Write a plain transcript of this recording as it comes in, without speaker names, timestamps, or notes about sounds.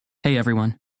Hey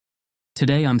everyone.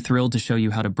 Today I'm thrilled to show you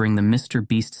how to bring the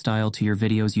MrBeast style to your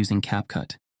videos using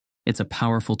Capcut. It's a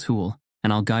powerful tool,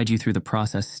 and I'll guide you through the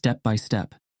process step by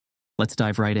step. Let's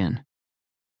dive right in.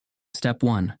 Step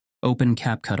 1. Open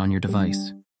Capcut on your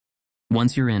device.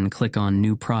 Once you're in, click on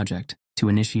New Project to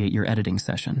initiate your editing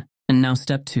session. And now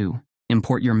Step 2.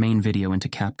 Import your main video into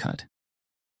Capcut.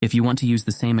 If you want to use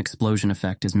the same explosion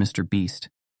effect as MrBeast,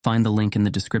 find the link in the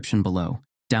description below,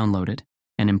 download it,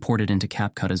 and import it into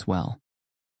Capcut as well.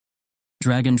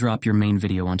 Drag and drop your main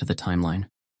video onto the timeline.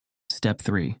 Step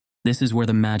 3. This is where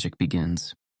the magic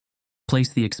begins.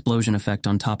 Place the explosion effect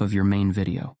on top of your main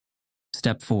video.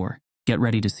 Step 4. Get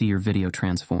ready to see your video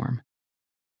transform.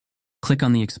 Click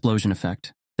on the explosion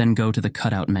effect, then go to the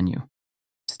cutout menu.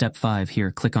 Step 5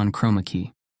 here, click on Chroma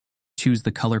Key. Choose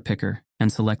the color picker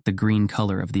and select the green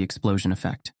color of the explosion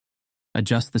effect.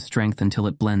 Adjust the strength until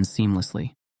it blends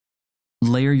seamlessly.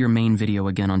 Layer your main video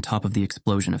again on top of the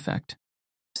explosion effect.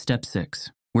 Step 6.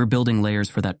 We're building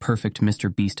layers for that perfect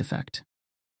MrBeast effect.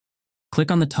 Click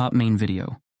on the top main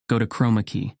video, go to Chroma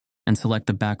Key, and select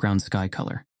the background sky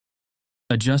color.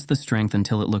 Adjust the strength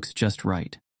until it looks just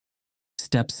right.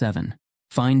 Step 7.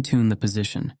 Fine-tune the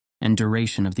position and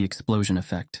duration of the explosion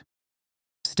effect.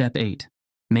 Step 8.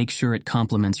 Make sure it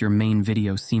complements your main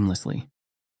video seamlessly.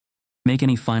 Make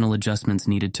any final adjustments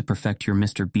needed to perfect your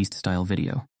MrBeast style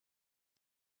video.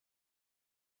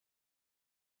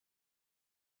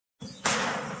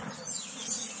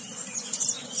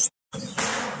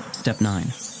 Step 9.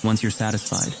 Once you're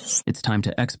satisfied, it's time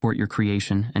to export your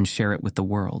creation and share it with the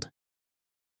world.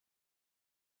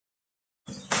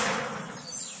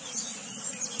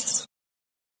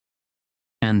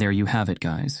 And there you have it,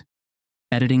 guys.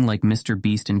 Editing like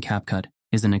MrBeast in Capcut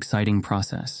is an exciting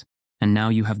process, and now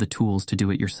you have the tools to do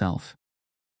it yourself.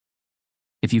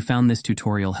 If you found this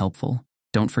tutorial helpful,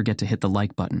 don't forget to hit the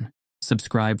like button,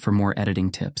 subscribe for more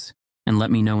editing tips, and let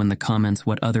me know in the comments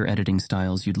what other editing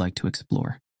styles you'd like to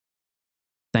explore.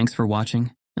 Thanks for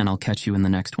watching, and I'll catch you in the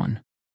next one.